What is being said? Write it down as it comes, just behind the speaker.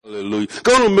Hallelujah.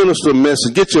 Go to minister a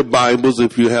message. Get your Bibles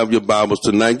if you have your Bibles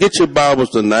tonight. Get your Bibles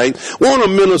tonight. Want to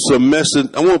minister a message.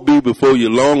 I won't be before you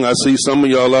long. I see some of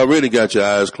y'all already got your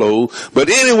eyes closed. But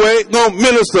anyway, going to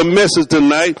minister a message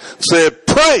tonight. Said,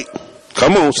 pray.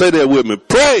 Come on, say that with me.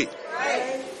 Pray.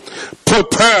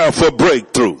 Prepare for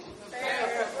breakthrough.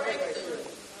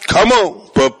 Come on.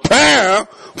 Prepare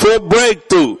for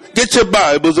breakthrough. Get your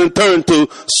Bibles and turn to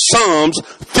Psalms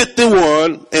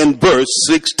 51 and verse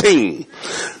 16.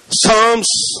 Psalms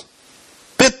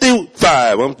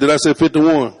 55. Did I say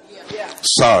 51? Yeah.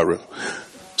 Sorry.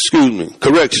 Excuse me.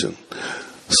 Correction.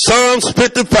 Psalms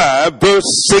 55 verse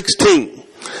 16.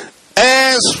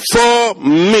 As for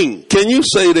me. Can you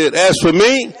say that? As for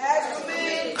me? As for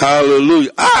me.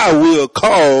 Hallelujah. I will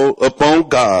call upon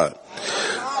God.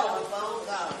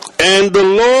 And the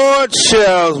Lord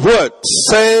shall what?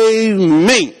 Save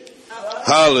me.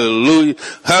 Hallelujah.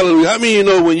 Hallelujah. How many of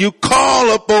you know when you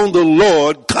call upon the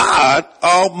Lord, God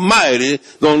Almighty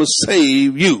gonna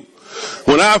save you?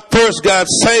 When I first got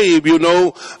saved, you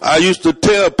know, I used to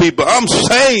tell people, I'm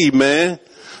saved, man.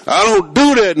 I don't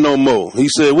do that no more. He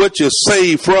said, what you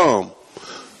saved from?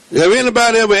 Have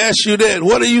anybody ever asked you that?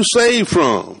 What are you saved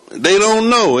from? They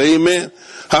don't know. Amen.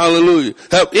 Hallelujah.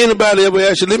 Have anybody ever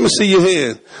asked you, let me see your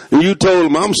hand? And you told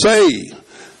them, I'm saved.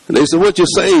 And they said, what you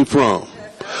saved from?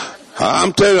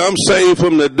 I'm telling you, I'm saved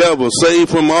from the devil,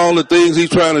 saved from all the things he's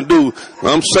trying to do.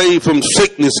 I'm saved from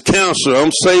sickness, cancer.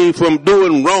 I'm saved from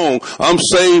doing wrong. I'm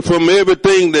saved from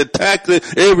everything, the tactic,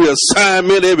 every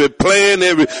assignment, every plan,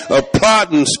 every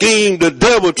plot and scheme the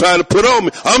devil tried to put on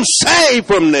me. I'm saved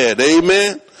from that.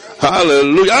 Amen.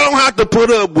 Hallelujah. I don't have to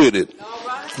put up with it.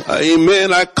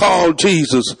 Amen. I call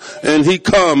Jesus and he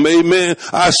come. Amen.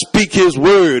 I speak his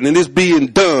word and it's being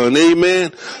done.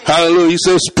 Amen. Hallelujah. He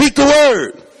says, speak the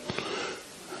word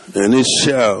and it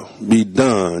shall be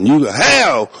done. You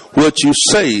have what you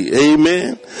say.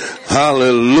 Amen.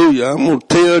 Hallelujah. I'm going to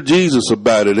tell Jesus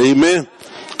about it. Amen.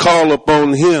 Call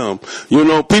upon him. You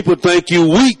know, people think you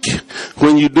weak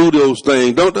when you do those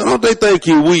things. Don't they think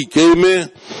you weak?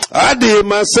 Amen. I did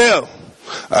myself.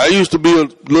 I used to be a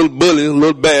little bully, a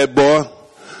little bad boy.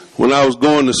 When I was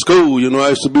going to school, you know, I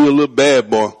used to be a little bad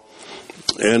boy.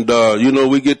 And, you know,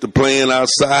 we get to playing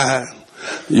outside,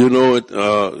 you know,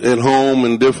 at home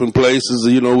in different places.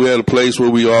 You know, we had a place where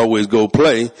we always go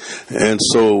play. And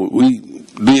so we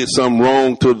did something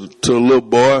wrong to a little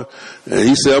boy. And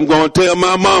he said, I'm going to tell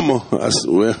my mama. I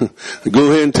said, well,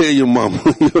 go ahead and tell your mama,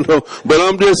 you know. But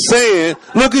I'm just saying,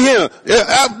 look at him.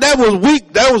 That was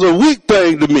weak. That was a weak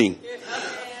thing to me.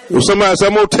 If somebody said,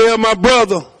 I'm going to tell my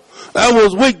brother, that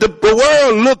was weak. The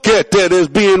world look at that as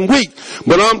being weak.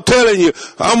 But I'm telling you,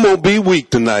 I'm going to be weak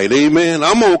tonight. Amen.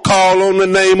 I'm going to call on the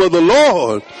name of the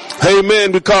Lord.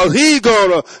 Amen. Because he's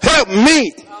going to help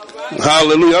me.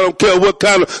 Hallelujah. I don't care what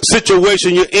kind of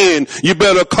situation you're in. You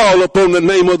better call upon the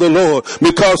name of the Lord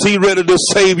because he's ready to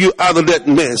save you out of that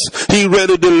mess. He's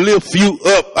ready to lift you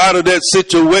up out of that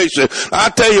situation. I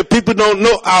tell you, people don't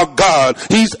know our God.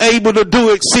 He's able to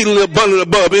do exceedingly abundantly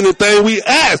above anything we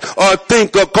ask or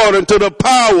think according to the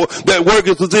power that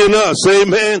worketh within us.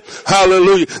 Amen.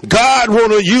 Hallelujah. God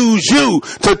want to use you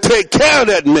to take care of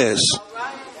that mess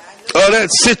or that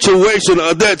situation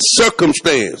or that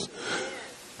circumstance.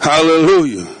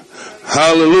 Hallelujah.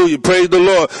 Hallelujah. Praise the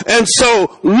Lord. And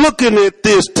so looking at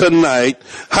this tonight,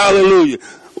 hallelujah,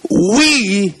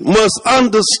 we must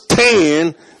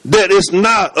understand that it's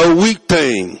not a weak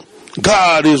thing.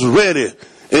 God is ready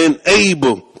and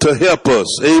able to help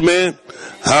us. Amen.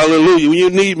 Hallelujah. When you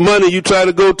need money, you try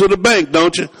to go to the bank,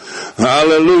 don't you?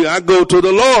 Hallelujah. I go to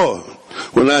the Lord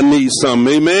when I need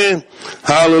something. Amen.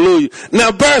 Hallelujah. Now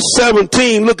verse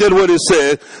 17, look at what it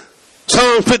says.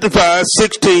 Psalm 55,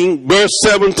 16, verse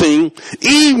 17,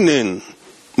 evening,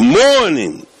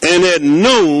 morning, and at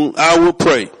noon I will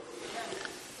pray.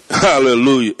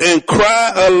 Hallelujah. And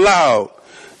cry aloud,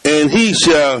 and he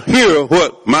shall hear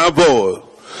what? My voice.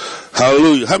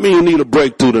 Hallelujah. How many of you need a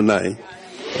breakthrough tonight?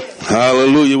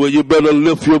 Hallelujah. Well, you better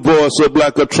lift your voice up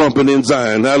like a trumpet in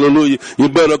Zion. Hallelujah. You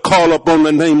better call upon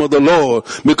the name of the Lord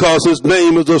because his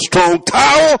name is a strong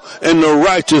tower and the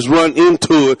righteous run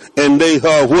into it and they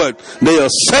are what? They are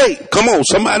saved. Come on.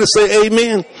 Somebody say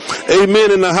amen.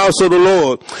 Amen in the house of the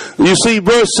Lord. You see,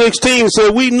 verse 16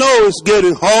 says, we know it's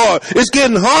getting hard. It's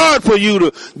getting hard for you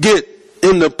to get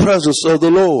in the presence of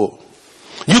the Lord.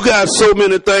 You got so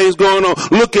many things going on.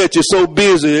 Look at you so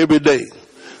busy every day.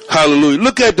 Hallelujah.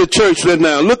 Look at the church right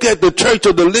now. Look at the church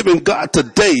of the living God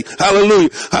today. Hallelujah.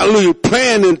 Hallelujah.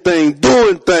 Planning things,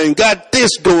 doing things, got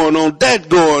this going on, that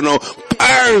going on.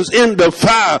 Irons in the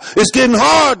fire. It's getting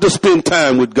hard to spend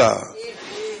time with God.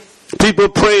 People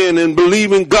praying and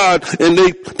believing God, and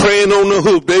they praying on the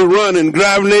hook. They running,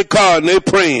 driving their car, and they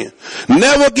praying.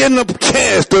 Never getting a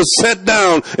chance to sit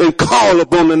down and call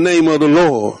upon the name of the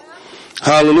Lord.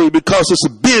 Hallelujah. Because it's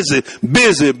busy.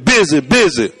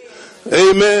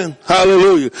 Amen.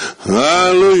 Hallelujah.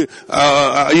 Hallelujah.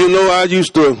 I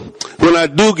used to, when I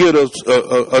do get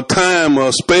a time or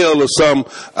a spell or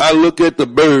something, I look at the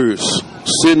birds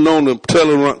sitting on the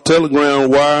telegram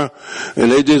wire,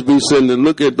 and they just be sitting there.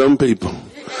 Look at them people.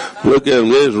 Look at them.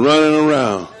 They're just running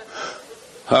around.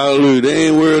 Hallelujah. They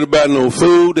ain't worried about no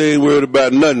food. They ain't worried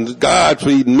about nothing. God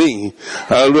feeding me.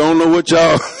 I don't know what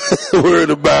y'all worried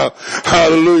about.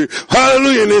 Hallelujah.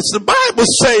 Hallelujah. And it's the Bible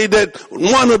say that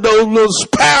one of those little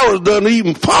sparrows doesn't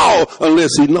even fall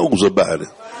unless he knows about it.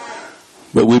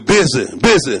 But we're busy.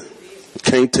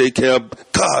 Can't take care of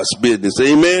God's business.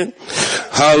 Amen.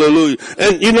 Hallelujah.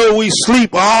 And we sleep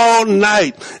all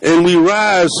night and we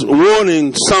rise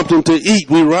wanting something to eat.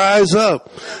 We rise up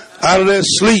out of that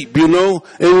sleep, and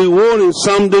we wanted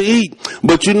something to eat.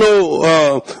 But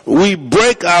we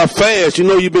break our fast.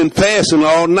 You've been fasting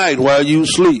all night while you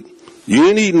sleep. You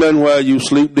ain't eating nothing while you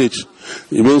sleep, did you?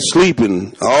 You've been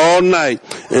sleeping all night,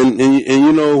 and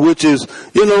which is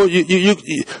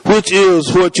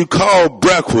what you call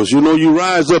breakfast. You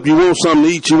rise up, you want something to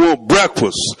eat, you want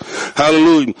breakfast.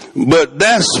 Hallelujah. But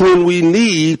that's when we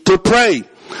need to pray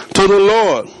to the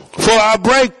Lord for our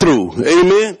breakthrough.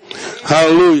 Amen.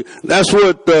 Hallelujah. That's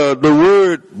what the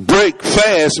word break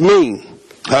fast means.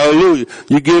 Hallelujah.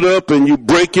 You get up and you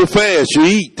break your fast. You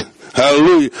eat.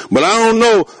 Hallelujah. But I don't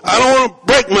want to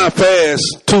break my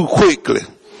fast too quickly.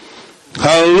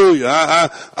 Hallelujah.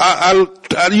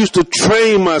 I used to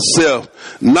train myself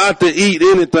not to eat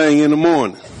anything in the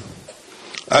morning.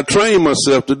 I trained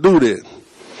myself to do that.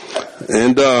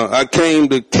 And I came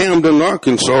to Camden,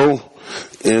 Arkansas,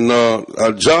 and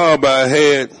a job I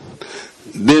had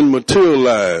didn't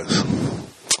materialize.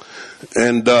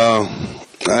 And I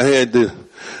had to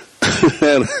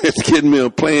get me a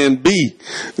plan B.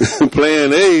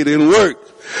 Plan A didn't work.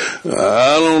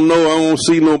 I don't know. I won't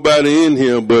see nobody in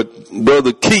here, but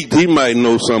Brother Keith, he might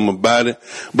know something about it.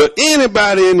 But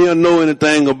anybody in here know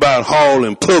anything about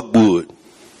hauling pugwood?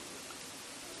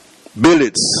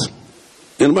 Billets.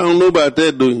 Anybody don't know about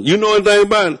that, do you? You know anything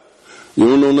about it? You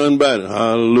don't know nothing about it.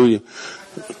 Hallelujah.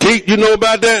 Keith, you know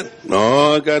about that?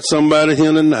 Oh, I got somebody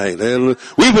here tonight.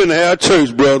 We've been to our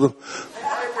church, brother.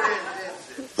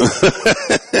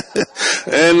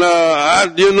 And I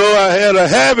had a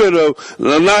habit of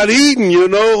not eating,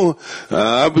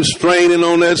 I was straining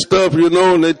on that stuff,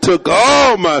 and it took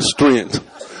all my strength.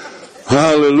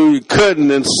 Hallelujah.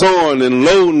 Cutting and sawing and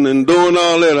loading and doing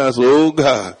all that. I said, oh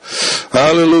God.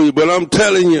 Hallelujah. But I'm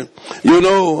telling you,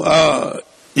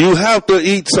 you have to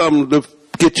eat something to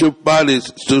get your body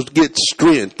to get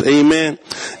strength. Amen.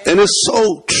 And it's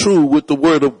so true with the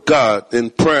word of God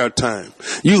in prayer time.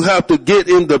 You have to get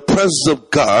in the presence of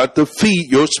God to feed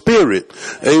your spirit.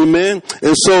 Amen.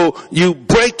 And so you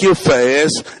break your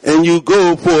fast and you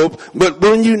go forth. But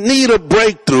when you need a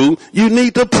breakthrough, you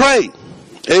need to pray.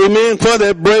 Amen. For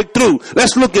that breakthrough.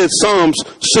 Let's look at Psalms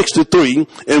 63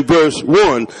 and verse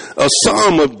 1. A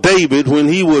psalm of David when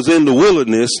he was in the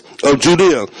wilderness of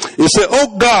Judea. It said,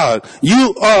 "Oh God,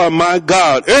 you are my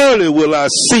God. Early will I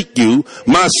seek you.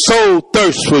 My soul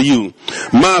thirsts for you.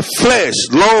 My flesh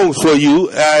longs for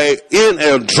you in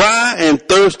a dry and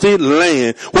thirsty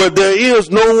land where there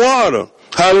is no water."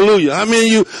 Hallelujah.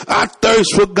 I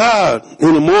thirst for God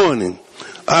in the morning.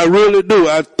 I really do.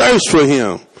 I thirst for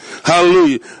him.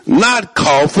 Hallelujah. Not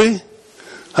coffee.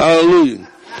 Hallelujah.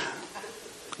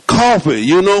 Coffee.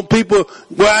 People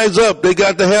rise up. They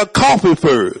got to have coffee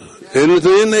first. And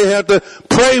then they have to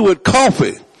pray with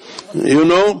coffee.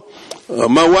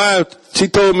 My wife, she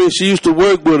told me she used to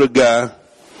work with a guy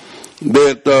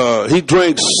that he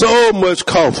drank so much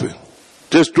coffee.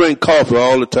 Just drank coffee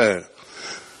all the time.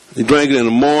 He drank it in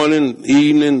the morning,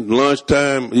 evening,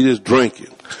 lunchtime. He just drank it.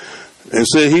 And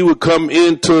said he would come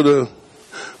into the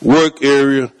work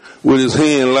area with his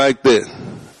hand like that,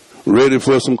 ready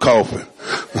for some coffee.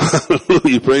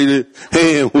 Hallelujah. Pray his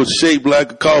hand was shaped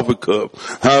like a coffee cup.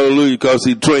 Hallelujah. Because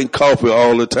he drank coffee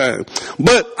all the time.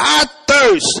 But I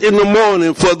thirst in the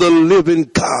morning for the living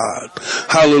God.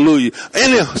 Hallelujah.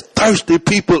 Any thirsty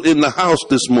people in the house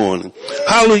this morning?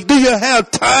 Hallelujah. Do you have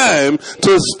time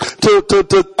to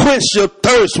quench your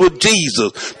thirst with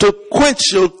Jesus? To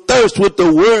quench your thirst with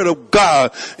the word of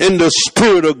God and the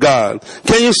spirit of God?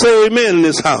 Can you say amen in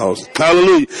this house?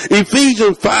 Hallelujah.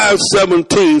 Ephesians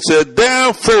 5:17 said,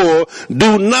 Therefore,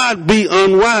 do not be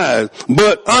unwise,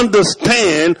 but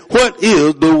understand what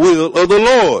is the will of the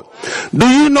Lord. Do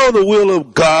you know the will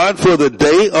of God for the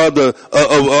day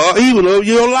or even of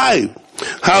your life?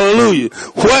 Hallelujah.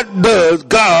 What does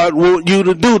God want you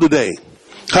to do today?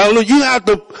 Hallelujah.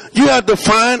 You have to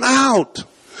find out.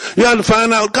 You have to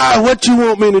find out, God, what you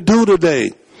want me to do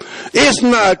today. It's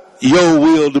not your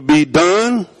will to be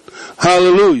done.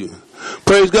 Hallelujah.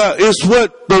 Praise God. It's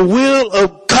what the will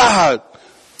of God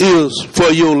is for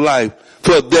your life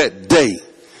for that day.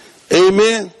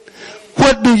 Amen.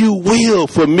 What do you will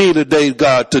for me today,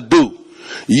 God, to do?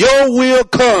 Your will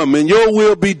come and your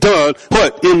will be done,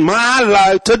 what? In my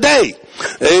life today.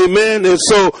 Amen. And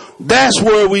so that's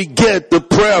where we get the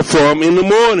prayer from in the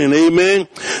morning. Amen.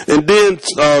 And then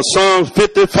Psalm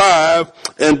 55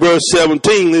 and verse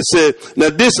 17, it said, now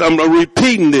this, I'm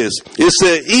repeating this. It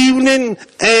said, evening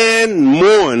and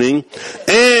morning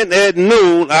and at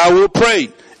noon I will pray,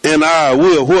 and I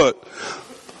will what?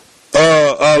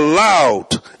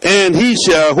 Aloud, and he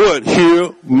shall what?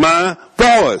 Hear my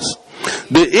voice.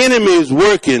 The enemy is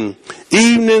working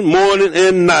evening, morning,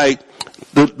 and night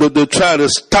to try to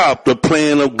stop the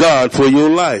plan of God for your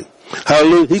life.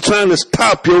 Hallelujah. He's trying to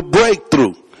stop your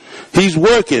breakthrough. He's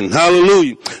working.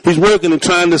 Hallelujah. He's working and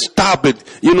trying to stop it.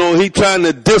 You know, he's trying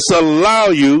to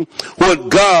disallow you what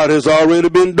God has already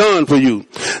been done for you.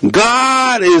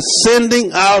 God is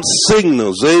sending out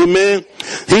signals. Amen.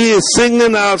 He is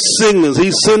sending out signals.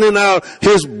 He's sending out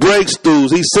his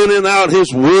breakthroughs. He's sending out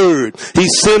his word.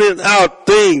 He's sending out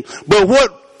things. But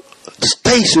what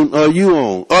station are you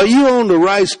on? Are you on the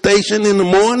right station in the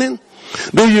morning?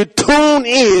 Do you tune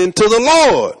in to the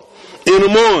Lord in the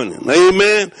morning?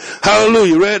 Amen.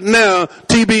 Hallelujah. Right now,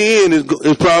 TBN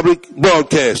is probably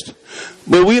broadcasting.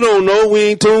 But we don't know. We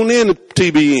ain't tuned in to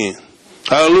TBN.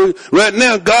 Hallelujah. Right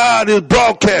now, God is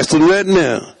broadcasting right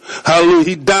now. Hallelujah.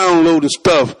 He downloaded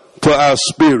stuff for our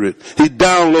spirit. He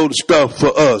downloaded stuff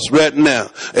for us right now.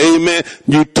 Amen.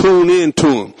 You tune in to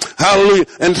him. Hallelujah.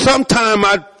 And sometime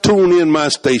I tune in my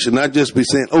station. I just be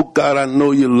saying, oh God, I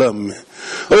know you love me.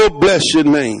 Oh, bless your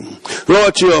name.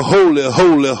 Lord, you're holy,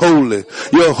 holy, holy.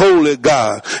 You're holy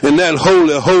God. And that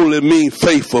holy, holy means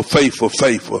faithful, faithful,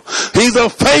 faithful. He's a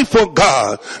faithful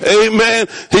God. Amen.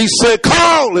 He said,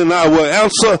 call and I will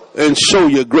answer and show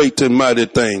you great and mighty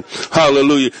thing.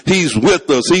 Hallelujah. He's with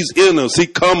us. He's in us. He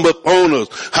come upon us.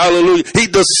 Hallelujah.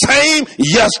 He's the same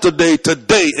yesterday,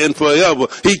 today, and forever.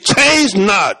 He changed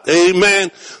not.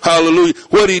 Amen. Hallelujah.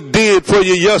 What he did for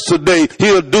you yesterday,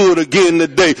 he'll do it again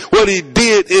today. What he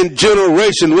did in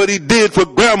generation, what he did for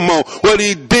grandma, what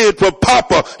he did for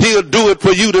papa, he'll do it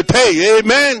for you today.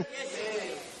 Amen.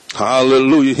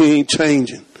 Hallelujah. He ain't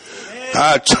changing.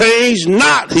 I change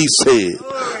not, he said.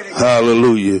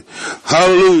 Hallelujah.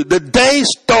 Hallelujah. The day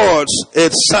starts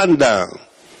at sundown.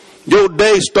 Your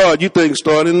day starts, you think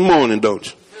start in the morning, don't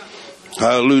you?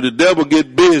 Hallelujah. The devil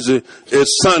get busy at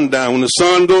sundown. When the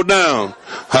sun go down.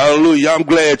 Hallelujah. I'm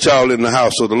glad y'all in the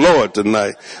house of the Lord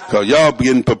tonight. Because y'all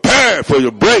getting prepared for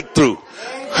your breakthrough.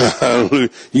 Hallelujah.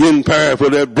 You're getting prepared for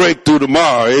that breakthrough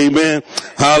tomorrow. Amen.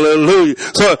 Hallelujah.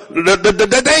 So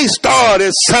the day start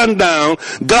at sundown.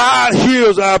 God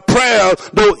hears our prayers.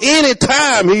 Though any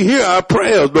time he hears our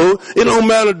prayers, though. It don't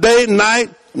matter day, night,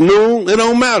 noon. It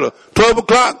don't matter. 12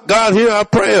 o'clock, God hear our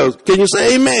prayers. Can you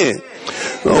say amen?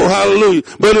 Oh, hallelujah.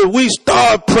 But if we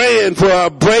start praying for our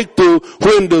breakthrough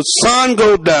when the sun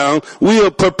go down, we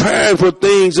are preparing for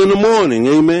things in the morning.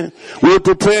 Amen. We're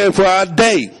preparing for our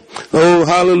day. Oh,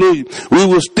 hallelujah. We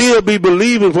will still be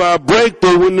believing for our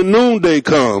breakthrough when the noonday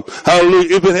comes.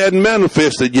 Hallelujah. If it hadn't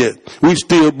manifested yet, we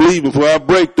still believing for our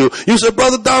breakthrough. You said,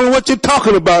 Brother Donald, what you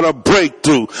talking about a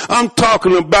breakthrough? I'm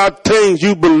talking about things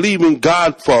you believe in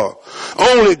God for.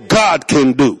 Only God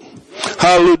can do.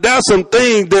 Hallelujah. That's some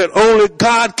things that only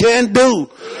God can do.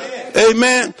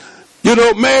 Amen. You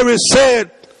know, Mary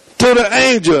said to the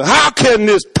angel, how can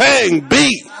this thing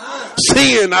be,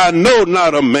 seeing I know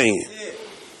not a man?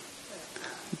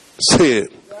 Said,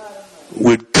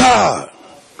 with God,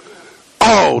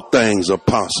 all things are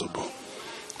possible.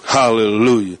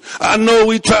 Hallelujah. I know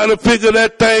we try to figure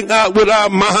that thing out with our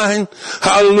mind.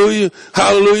 Hallelujah.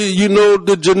 Hallelujah. You know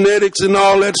the genetics and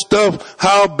all that stuff,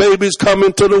 how babies come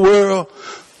into the world.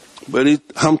 But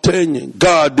I'm telling you,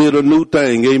 God did a new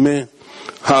thing. Amen.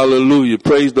 Hallelujah.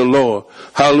 Praise the Lord.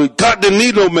 Hallelujah. God didn't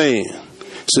need no man.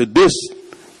 He said, this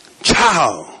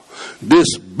child,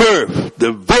 this birth,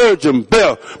 the virgin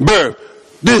birth,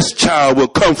 this child will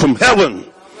come from heaven.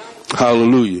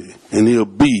 Hallelujah. And he'll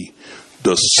be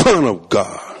the Son of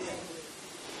God.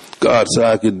 God said,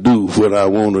 I can do what I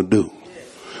want to do.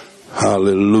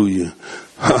 Hallelujah.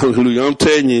 Hallelujah. I'm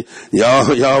telling you,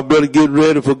 y'all better get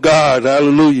ready for God.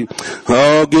 Hallelujah.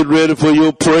 Oh, get ready for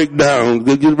your breakdown.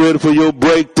 Get ready for your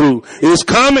breakthrough. It's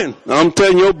coming. I'm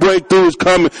telling you, your breakthrough is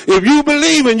coming. If you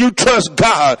believe and you trust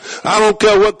God, I don't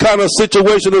care what kind of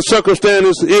situation or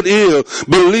circumstance it is,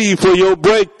 believe for your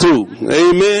breakthrough.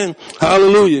 Amen.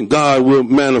 Hallelujah. God will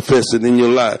manifest it in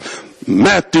your life.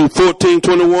 Matthew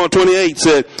 14:21-28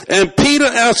 said, and Peter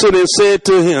answered and said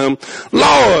to him,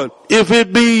 Lord, if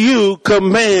it be you,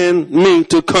 command me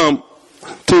to come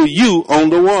to you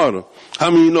on the water. How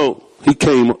many you know he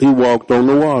walked on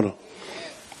the water?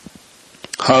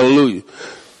 Hallelujah.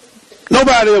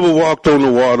 Nobody ever walked on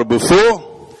the water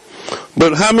before.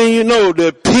 But how many you know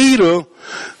that Peter,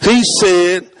 he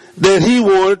said that he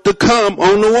wanted to come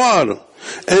on the water.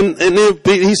 And if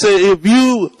he said,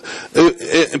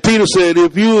 Peter said,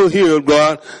 if you are here,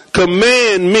 God,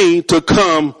 command me to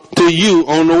come to you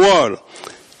on the water.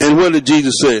 And what did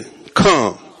Jesus say?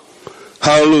 Come.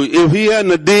 Hallelujah. If he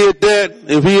hadn't did that,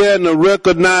 if he hadn't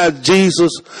recognized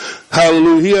Jesus,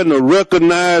 hallelujah, he hadn't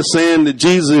recognized saying to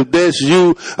Jesus, if that's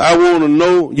you, I want to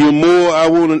know you more.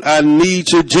 I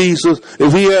need you, Jesus.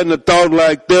 If he hadn't thought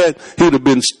like that, he'd have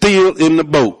been still in the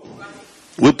boat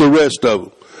with the rest of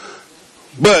them.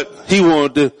 But he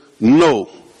wanted to know,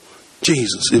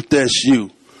 Jesus, if that's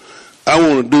you, I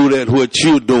want to do that what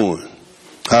you're doing.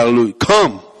 Hallelujah.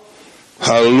 Come.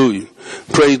 Hallelujah.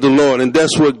 Praise the Lord. And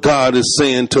that's what God is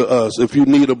saying to us. If you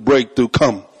need a breakthrough,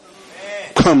 come.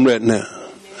 Come right now.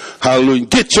 Hallelujah.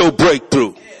 Get your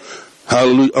breakthrough.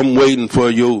 Hallelujah. I'm waiting for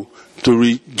you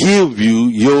to give you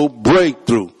your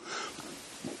breakthrough.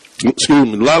 Excuse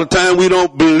me. A lot of time we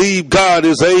don't believe God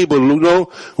is able, you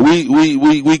know. We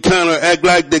kind of act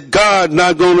like that God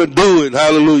not going to do it.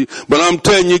 Hallelujah. But I'm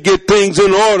telling you, get things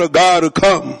in order, God will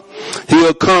come.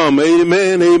 He'll come.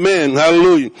 Amen. Amen.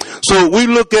 Hallelujah. So we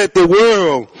look at the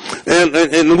world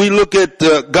and we look at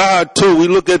God too. We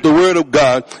look at the word of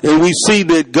God and we see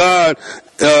that God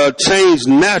change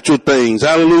natural things,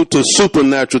 hallelujah, to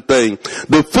supernatural things.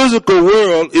 The physical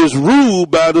world is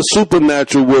ruled by the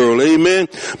supernatural world, amen,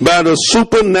 by the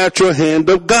supernatural hand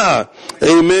of God,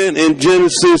 amen. In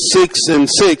Genesis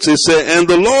 6:6, it said, and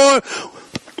the Lord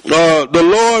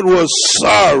was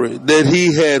sorry that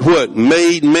he had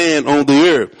made man on the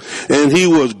earth, and he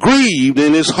was grieved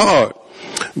in his heart.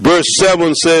 Verse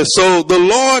 7 says, so the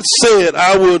Lord said,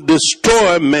 I will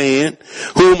destroy man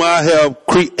whom I have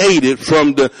created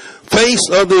from the face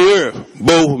of the earth,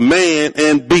 both man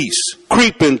and beast,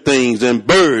 creeping things and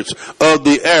birds of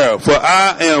the air. For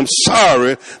I am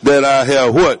sorry that I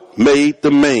have made the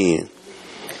man.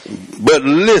 But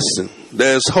listen,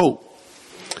 there's hope.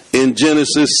 In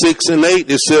Genesis 6:8,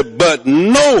 it said, but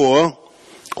Noah,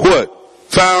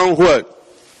 found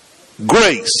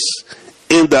grace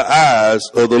in the eyes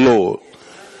of the Lord.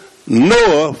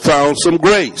 Noah found some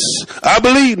grace. I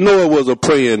believe Noah was a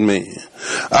praying man.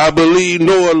 I believe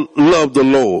Noah loved the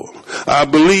Lord. I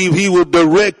believe he was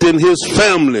directing his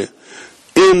family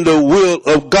in the will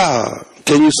of God.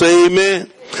 Can you say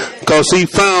amen? Because he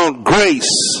found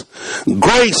grace.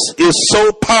 Grace is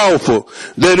so powerful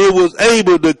that it was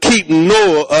able to keep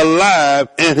Noah alive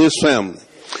and his family.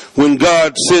 When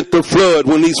God sent the flood,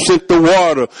 when he sent the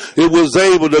water,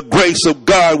 the grace of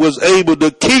God was able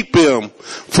to keep him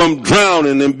from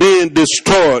drowning and being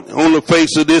destroyed on the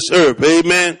face of this earth.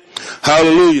 Amen.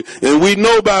 Hallelujah. And we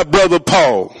know by Brother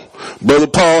Paul. Brother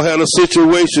Paul had a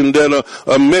situation that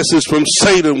a message from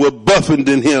Satan was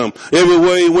buffeting him.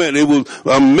 Everywhere he went, it was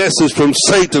a message from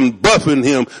Satan buffing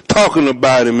him, talking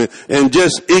about him, and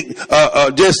just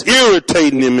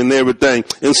irritating him and everything.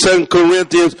 In 2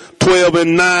 Corinthians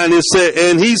 12:9, it said,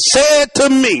 and he said to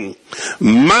me,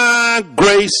 my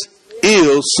grace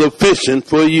is sufficient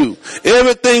for you.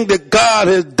 Everything that God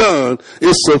has done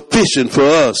is sufficient for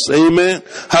us. Amen.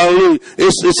 Hallelujah.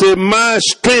 It said, my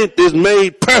strength is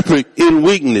made perfect in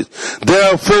weakness.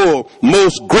 Therefore,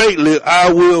 most greatly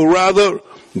I will rather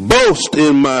boast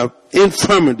in my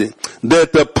infirmity,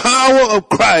 that the power of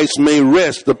Christ may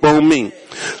rest upon me.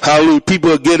 Hallelujah.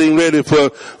 People are getting ready for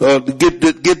to get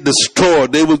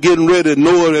destroyed. They were getting ready.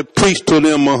 Noah had preached to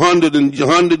them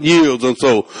 100 years or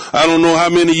so. I don't know how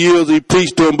many years he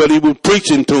preached to them, but he was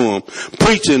preaching to them.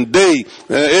 Preaching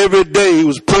every day he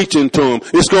was preaching to them.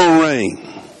 It's going to rain.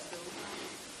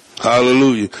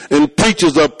 Hallelujah. And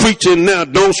preachers are preaching now.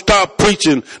 Don't stop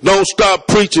preaching. Don't stop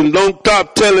preaching. Don't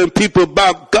stop telling people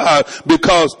about God,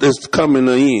 because there's coming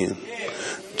an end.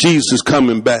 Jesus is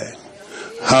coming back.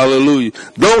 Hallelujah.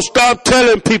 Don't stop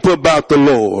telling people about the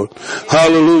Lord.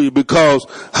 Hallelujah. Because,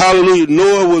 hallelujah,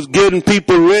 Noah was getting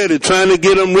people ready, trying to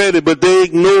get them ready, but they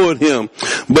ignored him.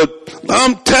 But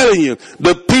I'm telling you,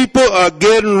 the people are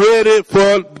getting ready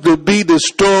to be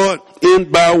destroyed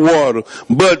by water.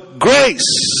 But grace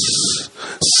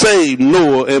saved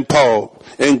Noah and Paul.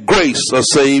 And grace will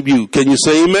save you. Can you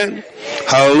say amen?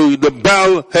 Hallelujah. The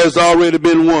battle has already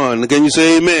been won. Can you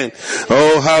say amen?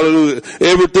 Oh, hallelujah.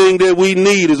 Everything that we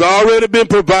need has already been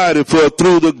provided for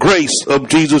through the grace of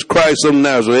Jesus Christ of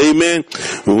Nazareth. Amen.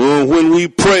 When we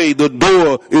pray, the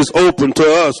door is open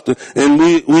to us, and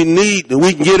we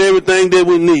can get everything that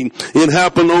we need. It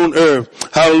happened on earth.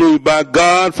 Hallelujah. By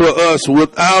God for us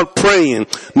without praying.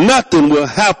 Nothing will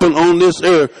happen on this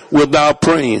earth without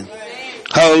praying.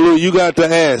 Hallelujah. You got to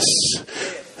ask.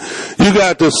 You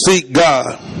got to seek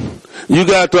God. You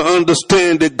got to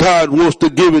understand that God wants to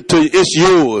give it to you. It's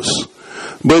yours.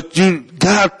 But you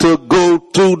got to go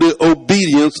through the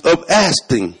obedience of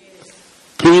asking.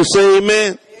 Can you say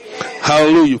amen?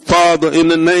 Hallelujah. Father, in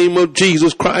the name of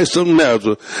Jesus Christ of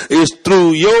Nazareth, it's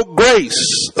through your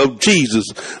grace of Jesus.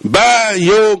 By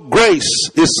your grace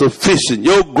is sufficient.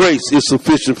 Your grace is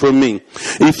sufficient for me.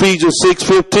 Ephesians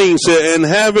 6:15 said, and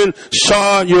having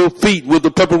shod your feet with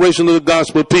the preparation of the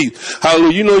gospel of peace.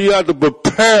 Hallelujah. You know you have to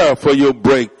prepare for your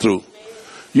breakthrough.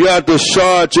 You have to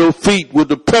shod your feet with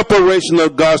the preparation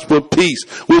of gospel of peace,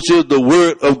 which is the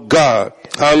word of God.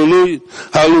 Hallelujah.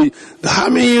 Hallelujah. How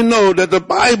many of you know that the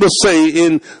Bible say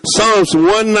in Psalms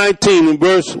 119 and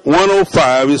verse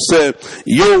 105, it said,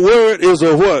 your word is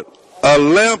a what? A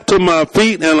lamp to my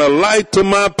feet and a light to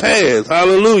my path.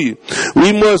 Hallelujah.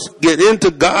 We must get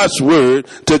into God's word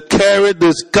to carry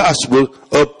this gospel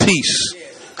of peace.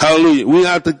 Hallelujah. We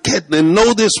have to get and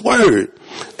know this word.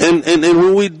 And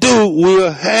when we do,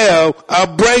 we'll have our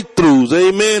breakthroughs.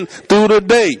 Amen. Through the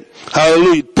day.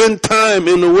 Hallelujah. Spend time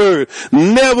in the word.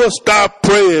 Never stop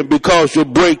praying because your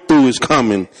breakthrough is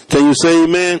coming. Can you say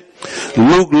amen?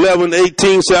 Luke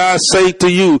 11:18 says, I say to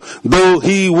you, though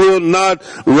he will not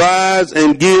rise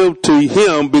and give to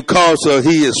him because of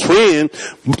his friend,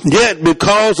 yet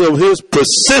because of his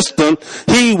persistence,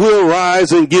 he will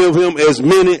rise and give him as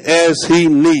many as he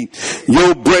needs.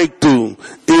 Your breakthrough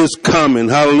is coming.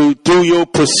 Hallelujah. Through your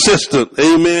persistence.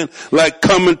 Amen. Like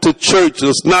coming to church.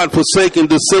 It's not forsaken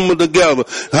to assemble together.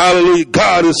 Hallelujah.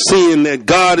 God is seeing that.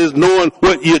 God is knowing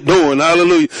what you're doing.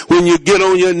 Hallelujah. When you get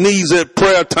on your knees at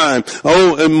prayer time.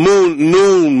 Oh, and morning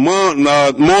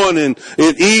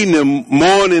and evening,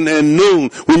 morning and noon.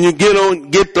 When you get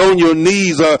on your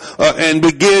knees and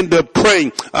begin to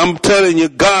pray, I'm telling you,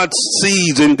 God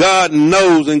sees and God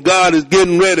knows and God is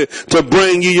getting ready to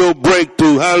bring you your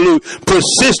breakthrough. Hallelujah.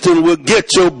 Persistent will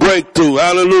get your breakthrough.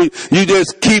 Hallelujah. You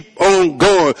just keep on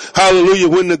going. Hallelujah.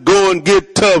 When the going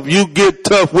get tough, you get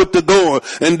tough with the going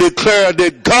and declare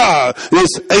that God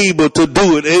is able to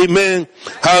do it. Amen.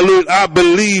 Hallelujah. I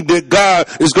believe that God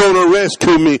is going to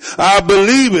rescue me. I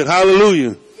believe it.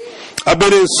 Hallelujah. I've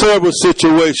been in several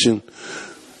situations.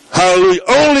 Hallelujah.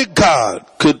 Only God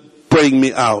could bring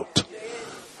me out.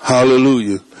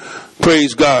 Hallelujah.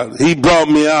 Praise God. He brought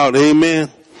me out.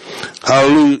 Amen.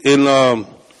 Hallelujah. In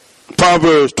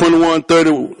Proverbs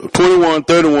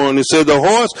 21:31, it says, the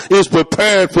horse is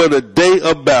prepared for the day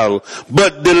of battle,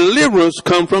 but deliverance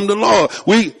come from the Lord.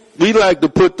 We like to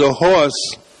put the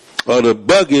horse or the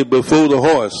buggy before the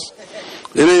horse.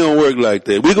 It ain't gonna work like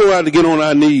that. We go out to get on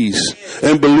our knees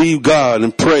and believe God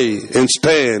and pray and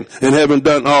stand, and having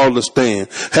done all to stand,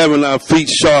 having our feet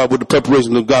sharp with the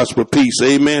preparation of gospel peace.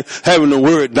 Amen. Having the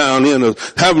word down in us,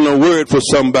 having a word for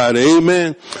somebody.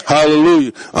 Amen.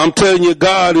 Hallelujah. I'm telling you,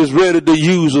 God is ready to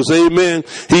use us. Amen.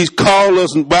 He's called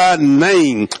us by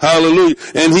name. Hallelujah.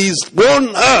 And he's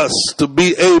wanting us to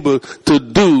be able to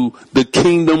do the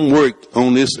kingdom work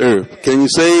on this earth. Can you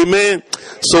say amen?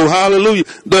 So hallelujah.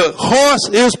 The horse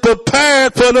is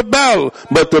prepared for the battle,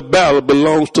 but the battle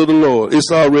belongs to the Lord.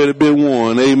 It's already been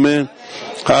won. Amen.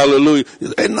 Hallelujah.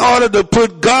 In order to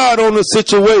put God on the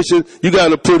situation, you got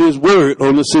to put his word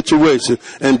on the situation.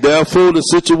 And therefore the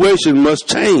situation must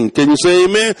change. Can you say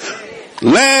amen?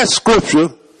 Last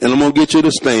scripture, and I'm going to get you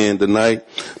to stand tonight,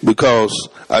 because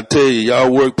I tell you,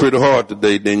 y'all worked pretty hard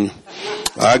today, didn't you?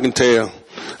 I can tell.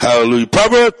 Hallelujah.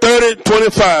 Proverbs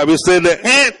 30:25, it said the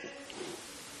ant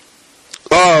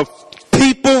of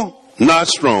people not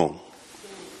strong.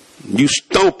 You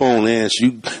stomp on ants.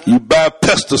 You buy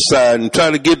pesticide and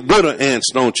try to get rid of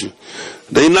ants, don't you?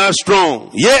 They not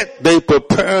strong. Yet they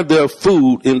prepare their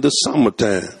food in the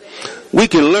summertime. We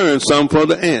can learn something from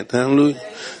the ant. Hallelujah.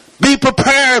 Be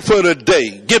prepared for the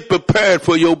day. Get prepared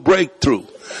for your breakthrough.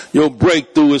 Your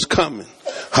breakthrough is coming.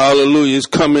 hallelujah, is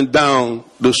coming down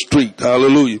the street.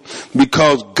 Hallelujah.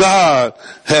 Because God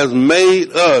has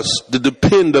made us to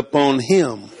depend upon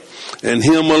him and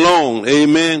him alone.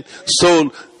 Amen.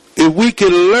 So if we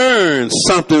can learn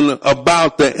something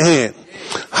about the ant,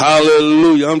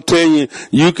 hallelujah, I'm telling you,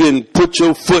 you can put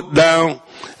your foot down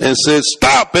and say,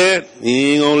 stop, ant.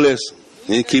 He ain't gonna listen.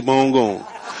 He keep on going.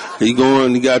 He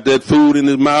going, he got that food in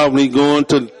his mouth and he going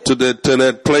to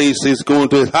that place. He's going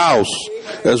to his house.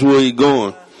 That's where he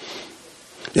going.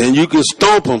 And you can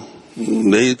stomp them.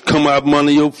 They come out from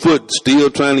under your foot,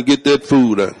 still trying to get that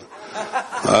food out.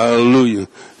 Hallelujah.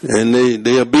 And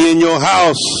they'll be in your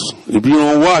house if you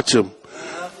don't watch them.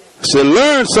 So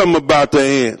learn something about the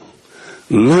ant.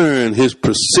 Learn his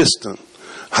persistence.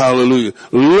 Hallelujah.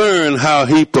 Learn how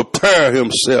he prepare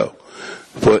himself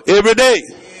for every day.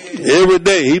 Every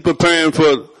day he preparing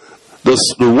for the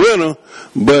winter,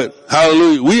 but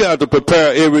hallelujah, we have to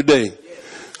prepare every day.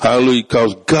 Hallelujah,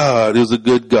 because God is a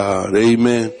good God.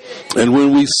 Amen. And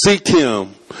when we seek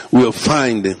him, we'll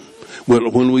find him.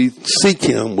 When we seek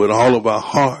him with all of our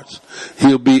hearts,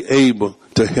 he'll be able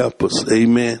to help us.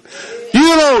 Amen. You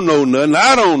don't know nothing.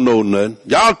 I don't know nothing.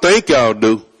 Y'all think y'all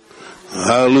do.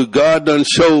 Hallelujah. God done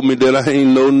showed me that I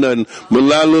ain't know nothing. But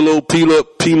my little old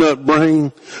peanut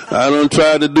brain, I done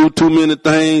tried to do too many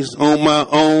things on my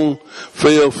own,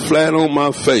 fell flat on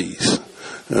my face.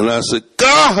 And I said,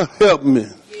 God help me.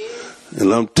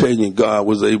 And I'm telling you, God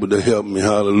was able to help me.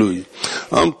 Hallelujah.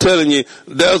 I'm telling you,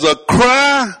 there's a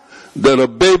cry that a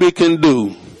baby can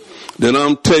do that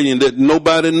I'm telling you that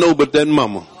nobody know but that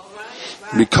mama.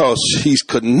 Because he's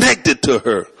connected to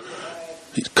her.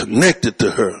 He's connected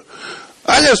to her.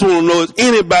 I just want to know, is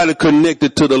anybody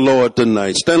connected to the Lord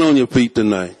tonight? Stand on your feet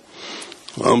tonight.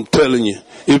 I'm telling you,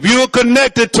 if you're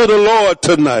connected to the Lord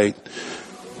tonight,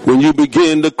 when you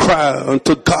begin to cry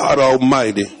unto God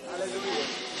Almighty,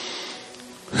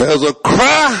 there's a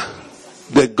cry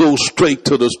that goes straight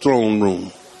to the throne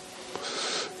room.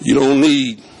 You don't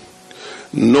need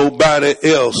nobody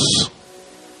else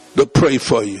to pray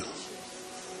for you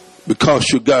because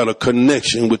you got a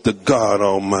connection with the God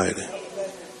Almighty.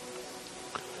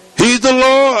 He's the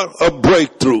Lord of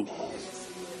breakthrough.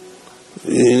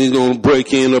 And he's going to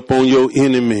break in upon your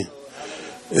enemy.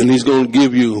 And he's going to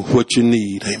give you what you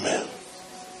need. Amen.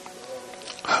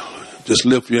 Just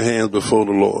lift your hands before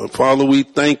the Lord. Father, we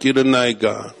thank you tonight,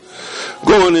 God.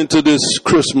 Going into this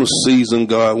Christmas season,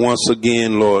 God, once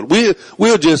again, Lord.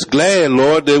 We're just glad,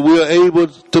 Lord, that we're able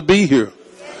to be here.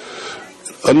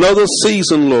 Another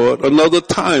season, Lord. Another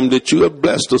time that you have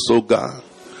blessed us, oh God.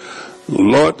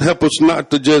 Lord, help us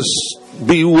not to just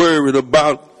be worried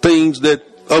about things that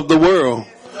of the world,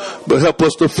 but help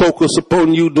us to focus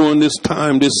upon you during this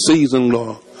time, this season,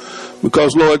 Lord.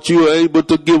 Because, Lord, you are able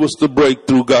to give us the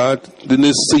breakthrough, God, in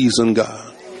this season,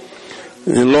 God.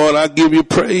 And, Lord, I give you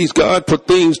praise, God, for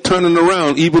things turning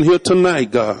around, even here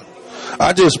tonight, God.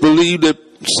 I just believe that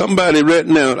somebody right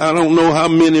now, I don't know how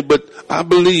many, but I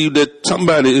believe that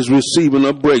somebody is receiving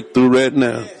a breakthrough right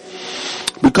now.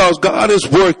 Because God is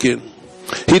working.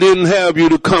 He didn't have you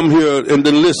to come here and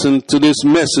to listen to this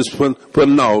message for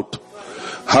naught.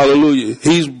 Hallelujah.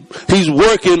 He's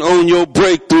working on your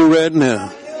breakthrough right now.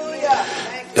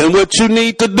 And what you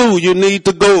need to do, you need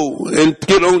to go and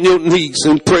get on your knees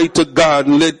and pray to God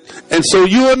and so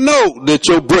you'll know that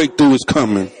your breakthrough is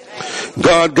coming.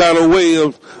 God got a way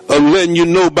of letting you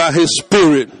know by his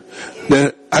spirit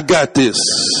that I got this.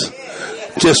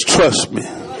 Just trust me.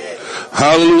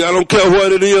 Hallelujah. I don't care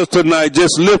what it is tonight.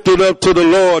 Just lift it up to the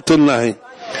Lord tonight.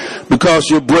 Because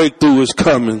your breakthrough is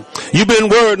coming. You've been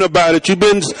worrying about it. You've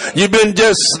been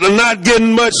just not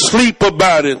getting much sleep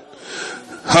about it.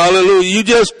 Hallelujah. You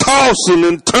just tossing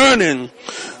and turning.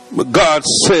 But God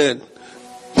said,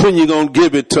 when you gonna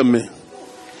give it to me?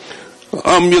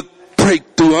 I'm your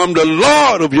breakthrough. I'm the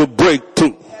Lord of your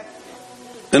breakthrough.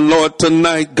 And Lord,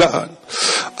 tonight, God,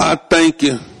 I thank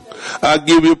you. I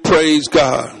give you praise,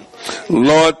 God.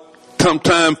 Lord,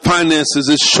 sometimes finances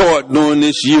is short during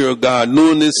this year, God,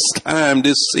 during this time,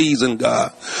 this season,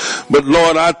 God. But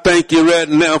Lord, I thank you right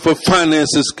now for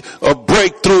finances, a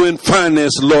breakthrough in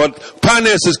finance, Lord.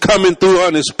 Finances coming through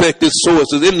unexpected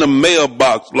sources in the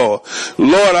mailbox, Lord.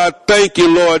 Lord, I thank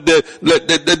you, Lord,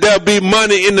 that there'll be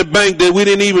money in the bank that we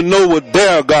didn't even know was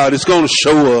there, God. It's going to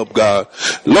show up, God.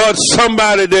 Lord,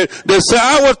 somebody that said,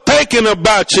 I was thinking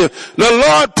about you. The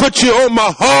Lord put you on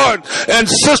my heart. And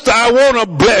sister, I want to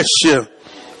bless you.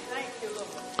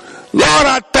 Lord,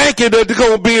 I thank you that they're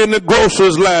going to be in the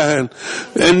groceries line.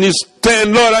 And you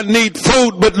stand, Lord, I need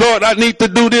food, but Lord, I need to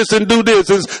do this and do this.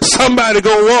 And somebody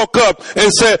going to walk up and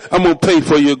say, I'm going to pay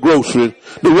for your grocery.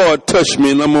 The Lord touched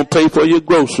me and I'm going to pay for your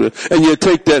grocery. And you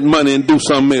take that money and do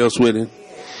something else with it.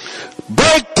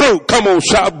 Breakthrough. Come on,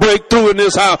 shout breakthrough in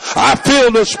this house. I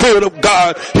feel the Spirit of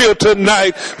God here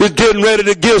tonight. We're getting ready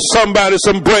to give somebody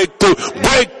some breakthrough.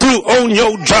 Breakthrough on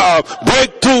your job.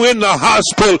 Breakthrough in the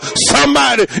hospital.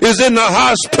 Somebody is in the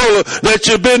hospital that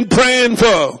you've been praying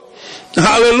for.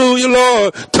 Hallelujah,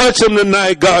 Lord. Touch them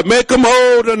tonight, God. Make them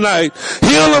whole tonight.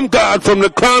 Heal them, God, from the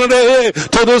crown of their head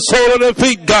to the sole of their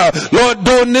feet, God. Lord,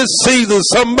 during this season,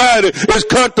 somebody is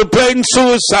contemplating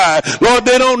suicide. Lord,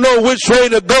 they don't know which way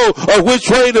to go or which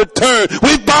way to turn.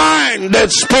 We bind that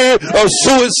spirit of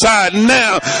suicide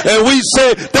now. And we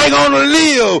say they're going to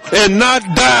live and not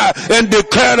die and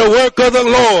declare the work of the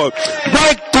Lord.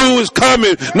 Breakthrough is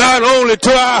coming not only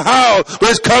to our house, but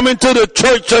it's coming to the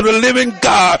church of the living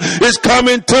God. It's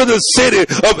coming to the city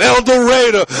of El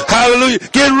Dorado. Hallelujah.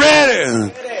 Get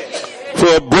ready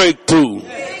for a breakthrough.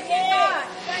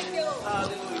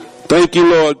 Thank you,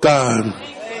 Lord God.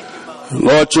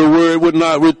 Lord, your word would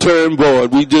not return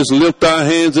void. We just lift our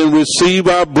hands and receive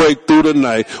our breakthrough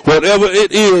tonight. Whatever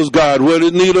it is, God, whether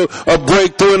it need a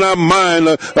breakthrough in our mind,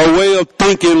 a way of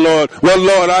thinking, Lord. Well,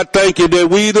 Lord, I thank you that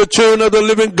we, the children of the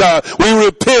living God, we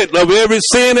repent of every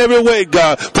sin, every way,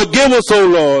 God. Forgive us, oh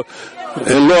Lord.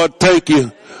 And Lord, thank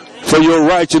you for your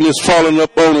righteousness falling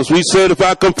up on us. We said, if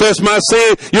I confess my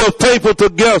sin, you're faithful to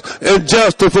give and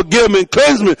just to forgive me and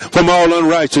cleanse me from all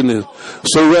unrighteousness.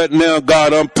 So right now,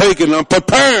 God, I'm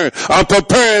preparing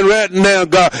right now,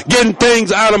 God, getting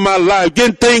things out of my life,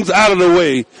 getting things out of the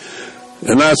way.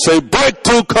 And I say,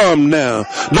 breakthrough come now.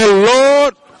 The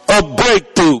Lord of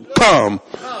breakthrough come.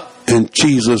 In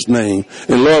Jesus' name.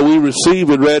 And Lord, we receive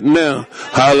it right now.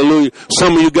 Hallelujah.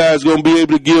 Some of you guys are going to be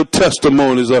able to give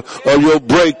testimonies of your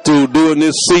breakthrough during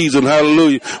this season.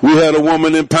 Hallelujah. We had a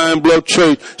woman in Pine Bluff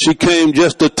Church. She came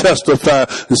just to testify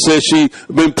and said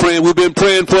we've been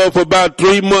praying for her for about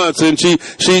 3 months, and she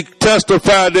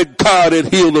testified that God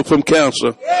had healed her from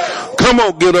cancer. Come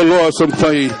on, give the Lord some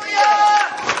praise.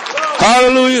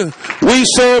 Hallelujah. We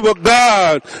serve a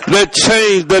God that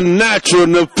changed the natural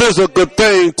and the physical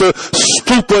thing to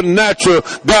supernatural.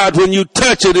 God, when you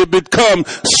touch it, it becomes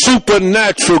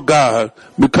supernatural, God,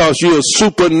 because you're a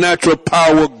supernatural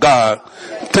power God.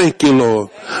 Thank you, Lord.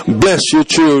 Bless your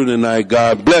children tonight,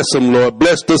 God. Bless them, Lord.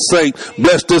 Bless the saint.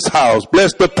 Bless this house.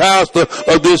 Bless the pastor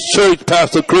of this church,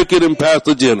 Pastor Cricket and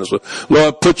Pastor Jennifer.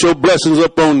 Lord, put your blessings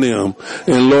upon them.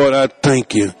 And Lord, I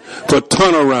thank you for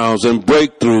turnarounds and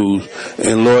breakthroughs.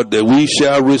 And Lord, that we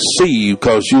shall receive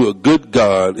because you are good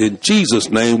God. In Jesus'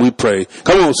 name we pray.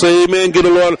 Come on, say amen. Get the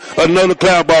Lord another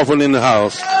clap offering in the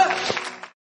house.